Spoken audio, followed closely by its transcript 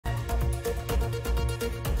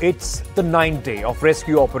It's the 9th day of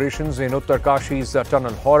rescue operations in Uttarkashi's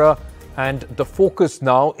tunnel horror, and the focus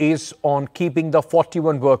now is on keeping the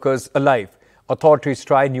 41 workers alive. Authorities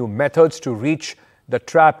try new methods to reach the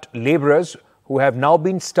trapped labourers who have now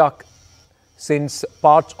been stuck since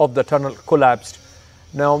parts of the tunnel collapsed.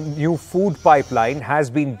 Now, new food pipeline has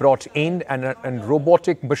been brought in and a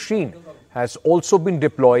robotic machine has also been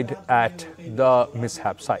deployed at the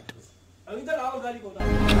mishap site.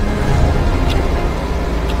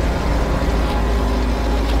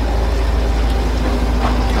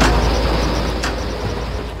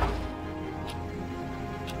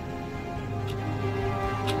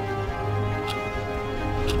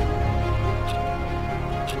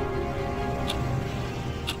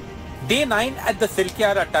 Day 9 at the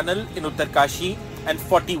Silkyara tunnel in Uttarkashi, and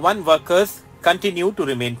 41 workers continue to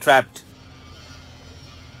remain trapped.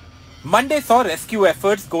 Monday saw rescue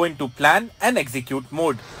efforts go into plan and execute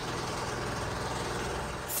mode.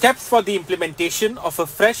 Steps for the implementation of a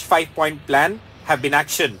fresh 5-point plan have been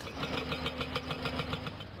actioned.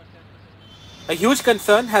 A huge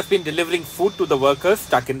concern has been delivering food to the workers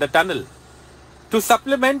stuck in the tunnel. To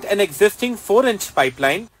supplement an existing 4-inch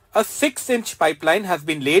pipeline, a 6-inch pipeline has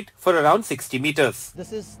been laid for around 60 meters.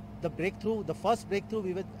 This is the breakthrough, the first breakthrough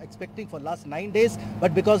we were expecting for last 9 days,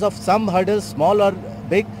 but because of some hurdles, small or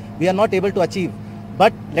big, we are not able to achieve.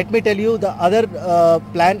 But let me tell you, the other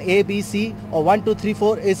plan A, B, C or 1, 2, 3,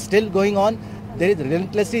 4 is still going on.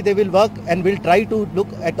 Relentlessly they will work and will try to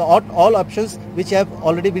look at all options which have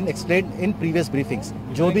already been explained in previous briefings.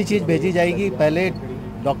 जो भी चीज़ भेजी जाएगी पहले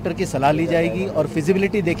doctor की सलाह ली जाएगी और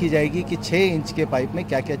feasibility देखी जाएगी कि 6 इंच के पाइप में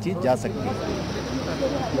क्या-क्या चीज जा सकती है.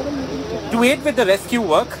 To aid with the rescue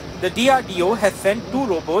work, the DRDO has sent 2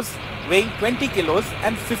 robos weighing 20 kilos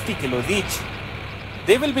and 50 kilos each.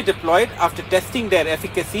 They will be deployed after testing their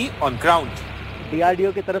efficacy on ground.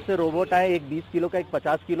 DRDO की तरफ से रोबोट है, एक 20 किलो का, एक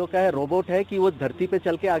 50 किलो का है. रोबोट है कि वो धरती पे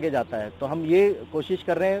चल के आगे जाता है, तो हम ये कोशिश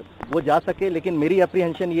कर रहे हैं वो जा सके, लेकिन मेरी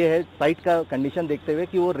अप्रीहेंशन ये है साइट का कंडीशन देखते हुए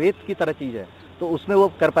कि वो रेत की तरह चीज है, तो उसमें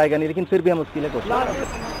वो कर पाएगा नहीं, लेकिन फिर भी हम उसके लिए कोशिश कर रहे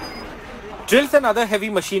हैं. Drills and other heavy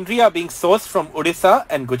machinery are being sourced from Odisha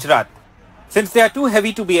and Gujarat. Since they are too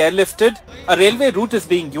heavy to be airlifted, a railway route is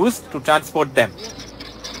being used to transport them.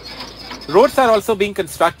 Roads are also being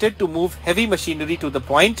constructed to move heavy machinery to the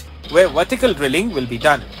point where vertical drilling will be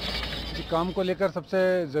done. काम को लेकर सबसे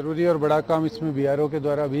जरूरी और बड़ा काम इसमें BRO के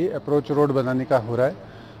द्वारा भी अप्रोच रोड बनाने का हो रहा है,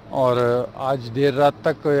 और आज देर रात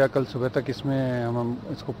तक या कल सुबह तक इसमें हम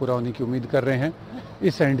इसको पूरा होने की उम्मीद कर रहे हैं.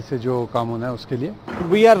 इस एंड से जो काम होना है उसके लिए.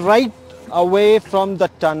 We are right away from the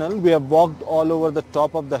tunnel. We have walked all over the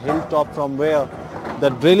top of the hilltop from where the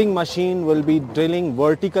drilling machine will be drilling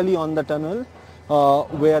vertically on the tunnel,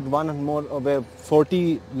 where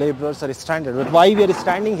 40 laborers are stranded. But why we are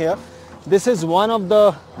standing here? This is one of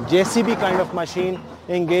the JCB kind of machine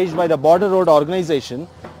engaged by the Border Road Organization,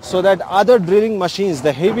 so that other drilling machines,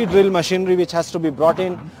 the heavy drill machinery which has to be brought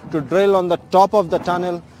in to drill on the top of the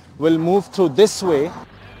tunnel, will move through this way.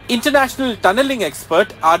 International tunneling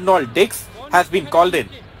expert Arnold Dix has been called in.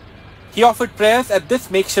 He offered prayers at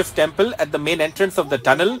this makeshift temple at the main entrance of the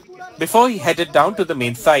tunnel before he headed down to the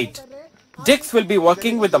main site. Dix will be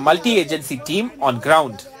working with a multi-agency team on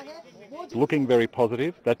ground. Looking very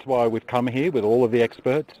positive. That's why we've come here with all of the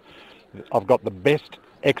experts. I've got the best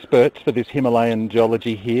experts for this Himalayan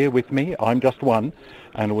geology here with me. I'm just one,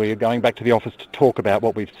 and we're going back to the office to talk about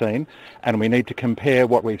what we've seen, and we need to compare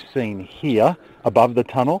what we've seen here above the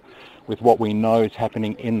tunnel with what we know is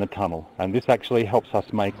happening in the tunnel, and this actually helps us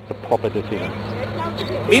make the proper decision.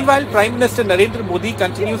 Meanwhile, Prime Minister Narendra Modi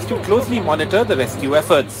continues to closely monitor the rescue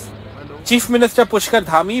efforts. Chief Minister Pushkar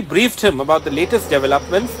Dhami briefed him about the latest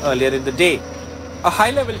developments earlier in the day. A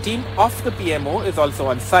high-level team of the PMO is also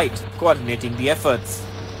on site, coordinating the efforts.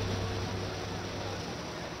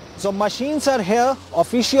 So machines are here,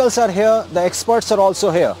 officials are here, the experts are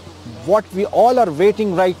also here. What we all are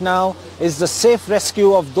waiting right now is the safe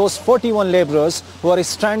rescue of those 41 laborers who are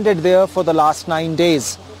stranded there for the last 9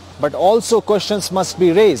 days. But also questions must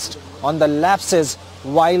be raised on the lapses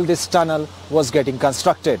while this tunnel was getting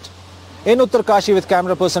constructed. In Uttarkashi with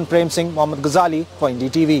camera person Prem Singh, Mohammad Ghazali for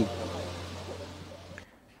NDTV.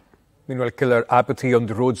 Meanwhile, killer apathy on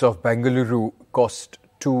the roads of Bengaluru cost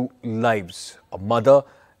 2 lives. A mother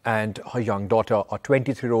and her young daughter, a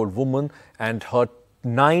 23-year-old woman and her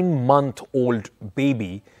 9-month-old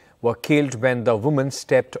baby were killed when the woman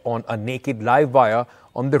stepped on a naked live wire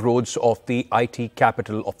on the roads of the IT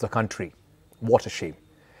capital of the country. What a shame.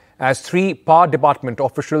 As 3 power department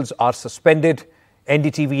officials are suspended,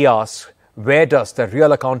 NDTV asks, where does the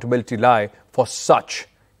real accountability lie for such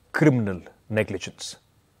criminal negligence?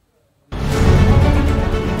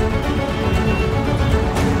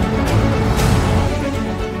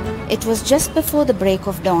 It was just before the break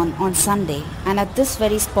of dawn on Sunday, and at this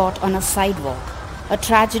very spot on a sidewalk, a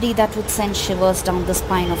tragedy that would send shivers down the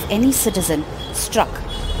spine of any citizen struck.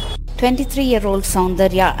 23-year-old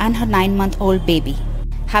Soundarya and her 9-month-old baby.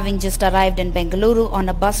 Having just arrived in Bengaluru on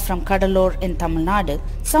a bus from Kadalur in Tamil Nadu,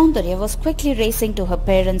 Soundarya was quickly racing to her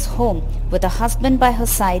parents' home with her husband by her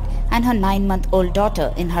side and her 9-month-old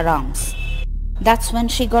daughter in her arms. That's when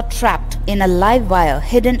she got trapped in a live wire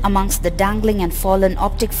hidden amongst the dangling and fallen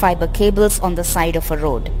optic fiber cables on the side of a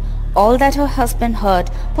road. All that her husband heard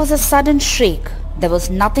was a sudden shriek. There was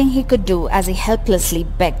nothing he could do as he helplessly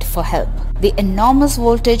begged for help. The enormous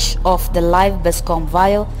voltage of the live BESCOM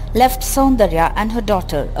wire left Soundarya and her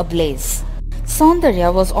daughter ablaze.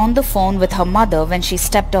 Soundarya was on the phone with her mother when she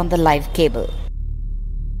stepped on the live cable.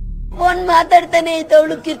 Phone ಮಾತಾಡ್ತಾನೆ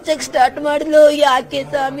ಇದ್ದವಳು ಕಿರ್ಚಕ್ start ಮಾಡಿದ್ಲು. ಯಾಕೆ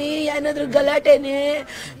ಸ್ವಾಮಿ ಏನಾದ್ರು ಗಲಾಟೆನೆ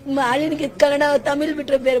ಮಾಡಿನ ಕನ್ನಡ ತಮಿಳ್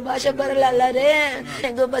ಬಿಟ್ರೆ ಬೇರೆ ಭಾಷೆ ಬರಲ್ಲ ರೇ.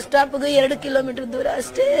 ಬಸ್ ಸ್ಟಾಪ್ಗೂ 2 ಕಿಲೋಮೀಟರ್ ದೂರ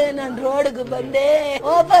ಅಷ್ಟೇ. ನಾನು ರೋಡ್ಗೂ ಬಂದೆ.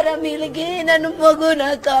 ಓಪರ ಮೀಲಿಗೆ ನನ್ನ ಮಗುನ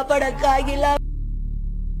ಕಾಪಾಡಕ್ಕಾಗಿಲ್ಲ.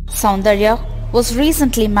 Soundarya was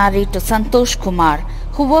recently married to Santosh Kumar,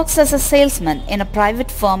 who works as a salesman in a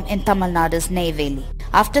private firm in Tamil Nadu's Neyveli.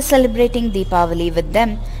 After celebrating Deepavali with them,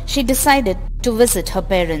 she decided to visit her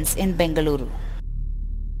parents in Bengaluru.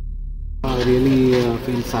 I really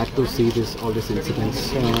feel sad to see all these incidents.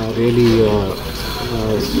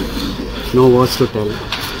 No words to tell.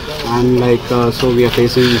 And so we are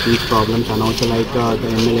facing huge problems, and also the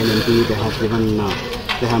MLA and MP,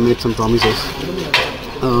 they have made some promises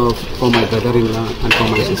for my brother-in-law and for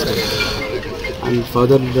my sister. And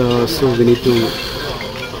further, so we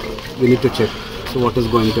need to check. So what is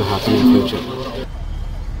going to happen in future?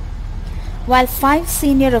 While 5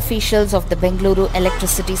 senior officials of the Bengaluru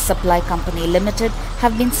Electricity Supply Company Limited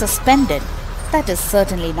have been suspended, that is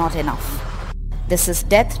certainly not enough. This is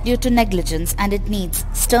death due to negligence, and it needs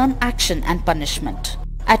stern action and punishment.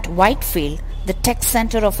 At Whitefield, the tech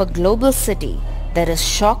center of a global city, there is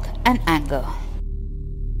shock and anger.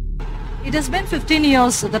 It has been 15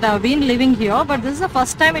 years that I have been living here, but this is the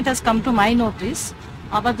first time it has come to my notice.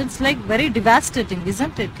 But it's very devastating,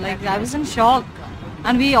 isn't it? I was in shock,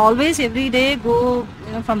 and we always every day go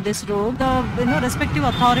from this road. The respective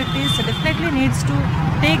authorities definitely needs to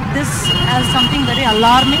take this as something very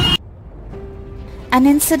alarming. An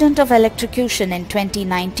incident of electrocution in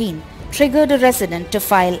 2019 triggered a resident to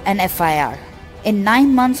file an FIR. In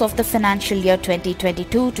 9 months of the financial year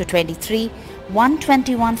 2022 to 23,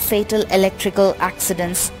 121 fatal electrical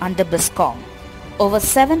accidents under BESCOM. Over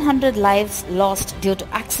 700 lives lost due to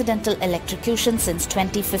accidental electrocution since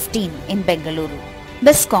 2015 in Bengaluru.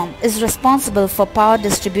 BESCOM is responsible for power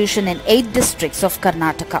distribution in 8 districts of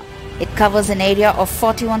Karnataka. It covers an area of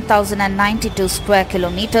 41,092 square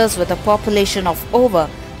kilometers with a population of over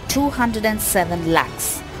 207 lakhs.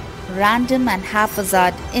 Random and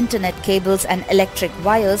haphazard internet cables and electric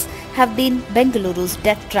wires have been Bengaluru's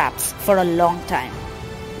death traps for a long time.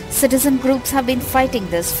 Citizen groups have been fighting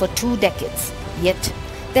this for 2 decades. Yet,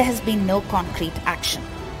 there has been no concrete action.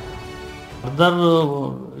 Further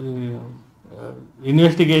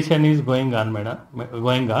investigation is going on,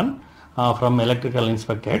 from electrical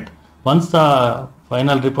inspectorate. Once the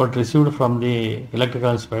final report received from the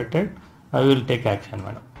electrical inspectorate, I will take action,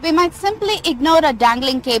 madam. We might simply ignore a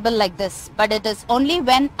dangling cable like this, but it is only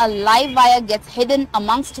when a live wire gets hidden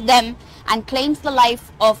amongst them and claims the life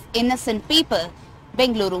of innocent people,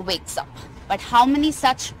 Bengaluru wakes up. But how many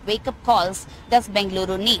such wake-up calls does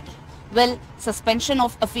Bengaluru need? Will suspension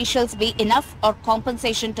of officials be enough, or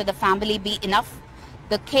compensation to the family be enough?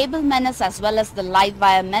 The cable menace as well as the live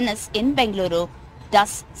wire menace in Bengaluru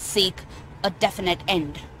does seek a definite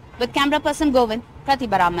end. With camera person Govind,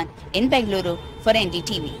 Pratibha Raman in Bengaluru for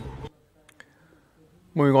NDTV.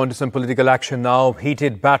 Moving on to some political action now.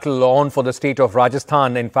 Heated battle on for the state of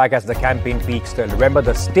Rajasthan. In fact, as the campaign peaks, remember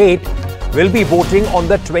the state will be voting on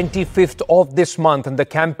the 25th of this month, and the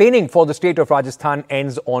campaigning for the state of Rajasthan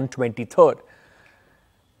ends on 23rd.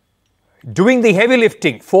 Doing the heavy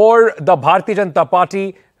lifting for the Bharatiya Janata Party,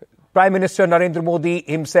 Prime Minister Narendra Modi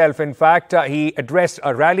himself, in fact, he addressed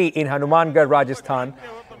a rally in Hanumangarh, Rajasthan,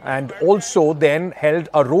 and also then held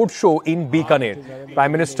a roadshow in Bikaner.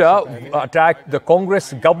 Prime Minister attacked the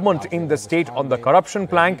Congress government in the state on the corruption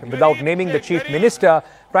plank. Without naming the Chief Minister,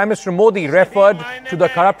 Prime Minister Modi referred to the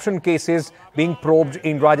corruption cases being probed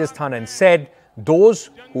in Rajasthan and said those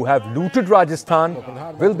who have looted Rajasthan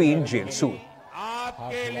will be in jail soon.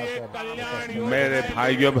 मेरे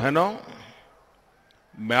भाइयों बहनों,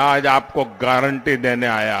 मैं आज आपको guarantee देने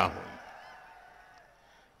आया हूं।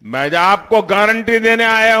 मैं आपको गारंटी देने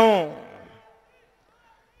आया हूं,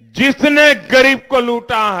 जिसने गरीब को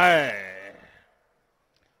लूटा है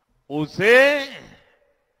उसे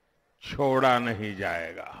छोड़ा नहीं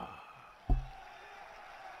जाएगा।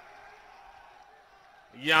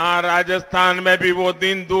 यहां राजस्थान में भी वो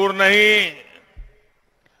दिन दूर नहीं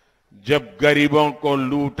जब गरीबों को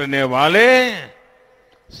लूटने वाले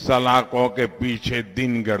सलाखों के पीछे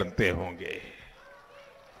दिन गढ़ते होंगे।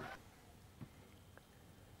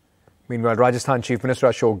 Meanwhile, Rajasthan Chief Minister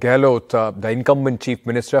Ashok Gehlot, the incumbent Chief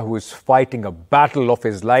Minister who is fighting a battle of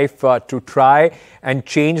his life to try and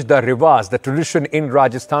change the rivas, the tradition in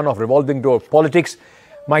Rajasthan of revolving door politics.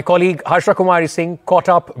 My colleague Harsha Kumari Singh caught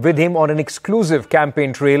up with him on an exclusive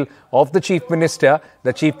campaign trail of the Chief Minister.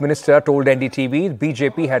 The Chief Minister told NDTV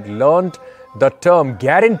BJP had learned the term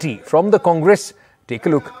guarantee from the Congress. Take a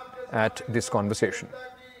look at this conversation.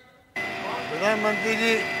 प्रधानमंत्री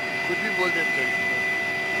जी कुछ भी बोल देते हैं,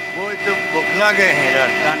 वो एकदम बौखला गए हैं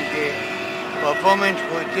राजस्थान के परफॉर्मेंस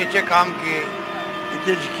को। इतने अच्छे काम किए,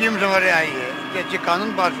 इतनी स्कीम्स हमारे आई है, इतने अच्छे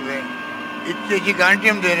कानून पास हुए, इतनी अच्छी गारंटी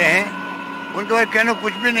हम दे रहे हैं, उनके बाद कहना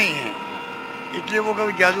कुछ भी नहीं है। इसलिए वो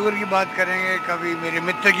कभी जादूगर की बात करेंगे, कभी मेरे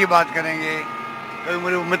मित्र की बात करेंगे, कभी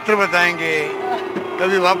मेरे मित्र बताएंगे,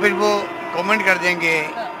 कभी वापस वो कमेंट कर देंगे,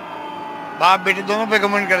 बाप बेटे दोनों पे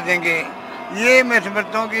कमेंट कर देंगे। ये मैं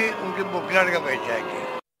समझता हूँ कि उनकी बौखलाहट का परिचय है।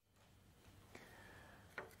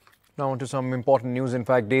 Now on to some important news. In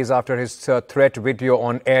fact, days after his threat video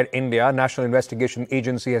on Air India, National Investigation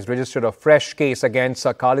Agency has registered a fresh case against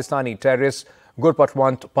Khalistani terrorist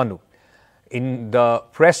Gurpatwant Pannu. In the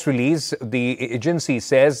press release, the agency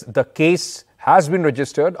says the case has been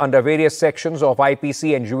registered under various sections of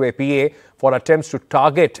IPC and UAPA for attempts to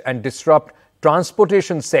target and disrupt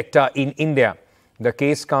transportation sector in India. The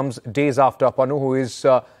case comes days after Pannu, who is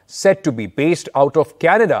said to be based out of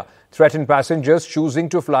Canada, threatened passengers choosing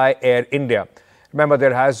to fly Air India. Remember,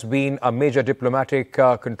 there has been a major diplomatic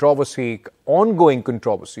ongoing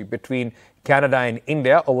controversy between Canada and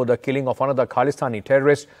India over the killing of another Khalistani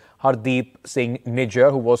terrorist, Hardeep Singh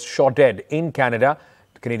Nijjar, who was shot dead in Canada.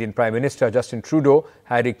 The Canadian Prime Minister Justin Trudeau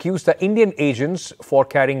had accused the Indian agents for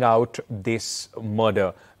carrying out this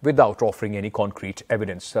murder without offering any concrete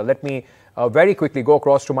evidence. Let me very quickly go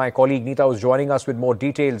across to my colleague Neeta, who's joining us with more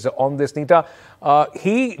details on this. Neeta,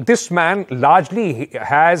 this man largely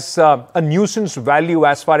has a nuisance value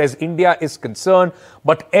as far as India is concerned,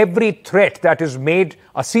 but every threat that is made,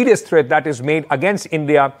 a serious threat that is made against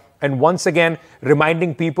India, and once again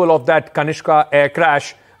reminding people of that Kanishka air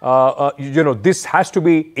crash, this has to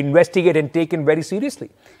be investigated and taken very seriously.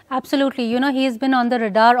 Absolutely. You know, he has been on the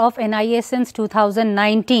radar of NIA since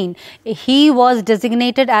 2019. He was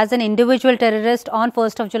designated as an individual terrorist on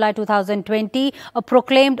 1st of July 2020, a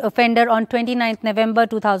proclaimed offender on 29th November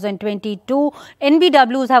 2022.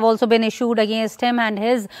 NBWs have also been issued against him, and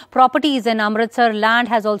his properties in Amritsar land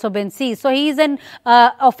has also been seized. So he is an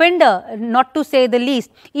offender, not to say the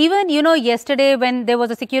least. Even, yesterday when there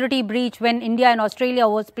was a security breach, when India and Australia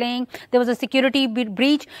was playing, there was a security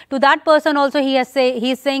breach. To that person also he is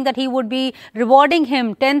saying that he would be rewarding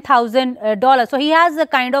him $10,000. So he has a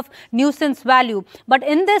kind of nuisance value. But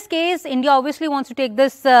in this case, India obviously wants to take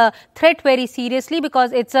this threat very seriously,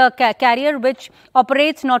 because it's a carrier which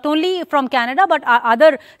operates not only from Canada but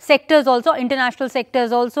other sectors also, international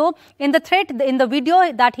sectors also. In the threat, in the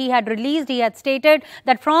video that he had released, he had stated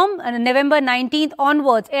that from November 19th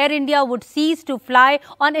onwards, Air India would cease to fly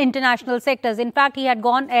on international sectors. In fact, he had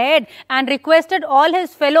gone ahead and requested all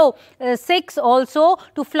his fellow Sikhs also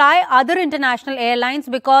to fly other international airlines,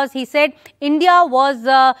 because he said India was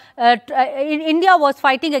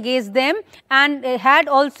fighting against them, and had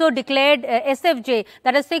also declared SFJ,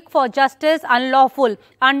 that is Sikh for Justice, unlawful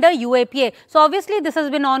under UAPA. So obviously this has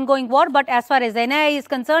been ongoing war, but as far as NIA is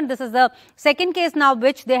concerned, this is the second case now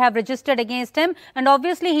which they have registered against him, and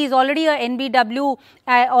obviously he is already a NBW,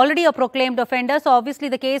 already a proclaimed offender, so obviously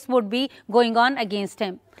the case would be going on against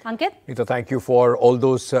him. Ankit? Neeta, thank you for all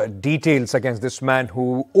those details against this man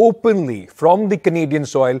who openly, from the Canadian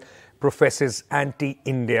soil, professes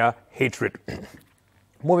anti-India hatred.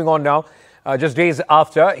 Moving on now, just days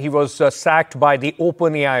after he was sacked by the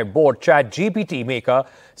OpenAI board, ChatGPT maker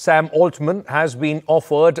Sam Altman has been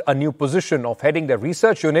offered a new position of heading the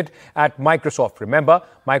research unit at Microsoft. Remember,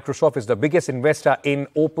 Microsoft is the biggest investor in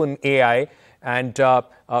OpenAI, and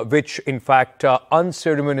which in fact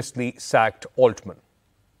unceremoniously sacked Altman.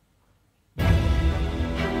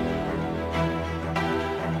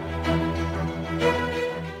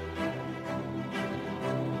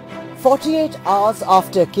 48 hours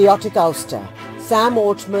after chaotic ouster, Sam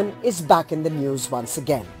Altman is back in the news once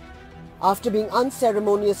again. After being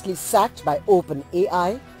unceremoniously sacked by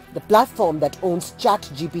OpenAI, the platform that owns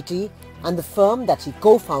ChatGPT and the firm that he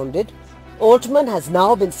co-founded, Altman has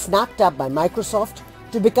now been snapped up by Microsoft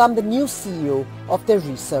to become the new CEO of their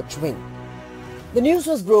research wing. The news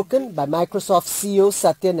was broken by Microsoft CEO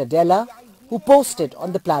Satya Nadella, who posted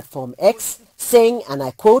on the platform X saying, and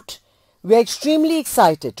I quote, "We are extremely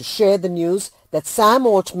excited to share the news that Sam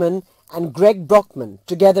Altman and Greg Brockman,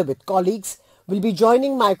 together with colleagues, will be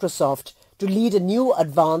joining Microsoft to lead a new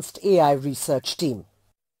advanced AI research team."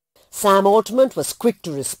 Sam Altman was quick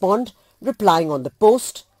to respond, replying on the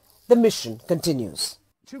post, "The mission continues."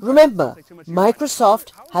 Remember,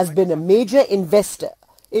 Microsoft has been a major investor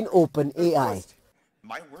in OpenAI.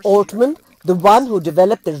 Altman, the one who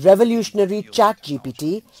developed the revolutionary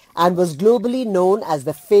ChatGPT and was globally known as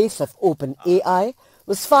the face of OpenAI,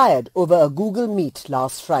 was fired over a Google Meet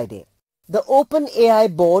last Friday. The OpenAI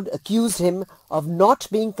board accused him of not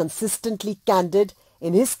being consistently candid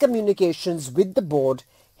in his communications with the board,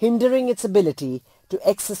 hindering its ability to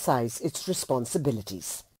exercise its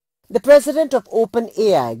responsibilities. The president of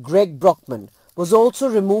OpenAI, Greg Brockman, was also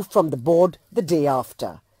removed from the board the day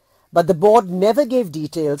after, but the board never gave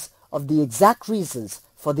details of the exact reasons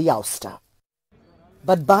for the ouster.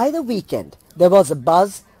 But by the weekend, there was a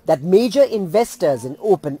buzz that major investors in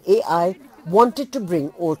OpenAI wanted to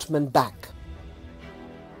bring Altman back.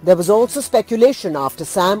 There was also speculation after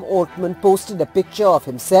Sam Altman posted a picture of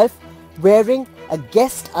himself wearing a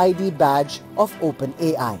guest ID badge of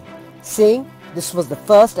OpenAI, saying this was the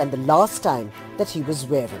first and the last time that he was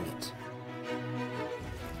wearing it.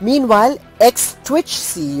 Meanwhile, ex-Twitch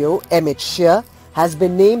CEO Emmett Shear has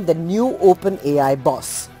been named the new OpenAI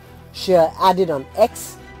boss. Shear added on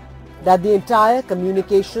X that the entire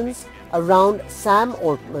communications around Sam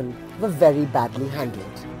Altman were very badly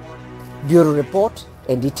handled. Bureau Report,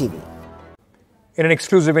 NDTV. In an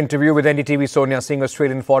exclusive interview with NDTV, Sonia Singh,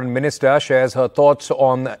 Australian Foreign Minister, shares her thoughts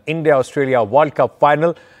on the India-Australia World Cup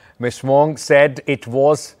final. Ms. Wong said it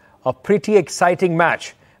was a pretty exciting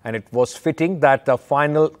match and it was fitting that the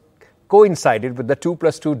final coincided with the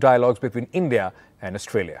 2+2 dialogues between India and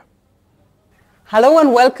Australia. Hello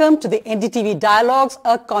and welcome to the NDTV Dialogues,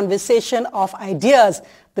 a conversation of ideas.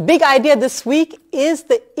 The big idea this week is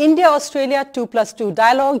the India-Australia 2+2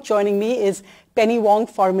 dialogue. Joining me is Penny Wong,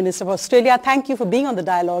 Foreign Minister of Australia. Thank you for being on the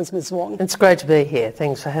Dialogues, Ms. Wong. It's great to be here.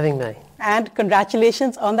 Thanks for having me. And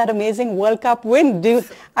congratulations on that amazing World Cup win.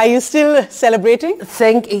 Are you still celebrating?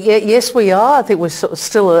 Yes, we are. I think we're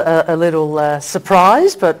still a little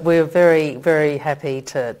surprised, but we're very, very happy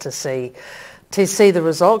to see the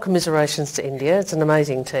result. Commiserations to India. It's an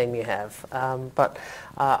amazing team you have. But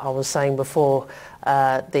I was saying before,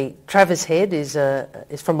 the Travis Head is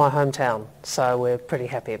from my hometown, so we're pretty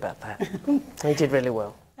happy about that. He did really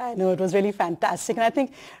well. I know, it was really fantastic. And I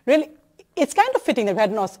think really it's kind of fitting that we had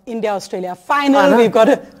an India-Australia final. We've got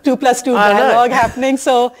a 2+2 dialogue happening.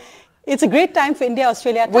 So it's a great time for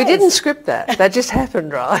India-Australia ties. We didn't script that. That just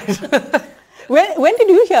happened, right? When did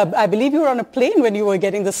you hear? I believe you were on a plane when you were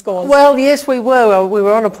getting the scores. Well, yes, we were. We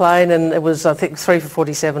were on a plane and it was, I think, 3 for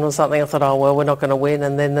 47 or something. I thought, oh, well, we're not going to win.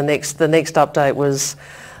 And then the next update was,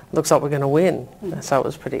 looks like we're going to win. So it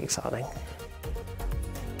was pretty exciting.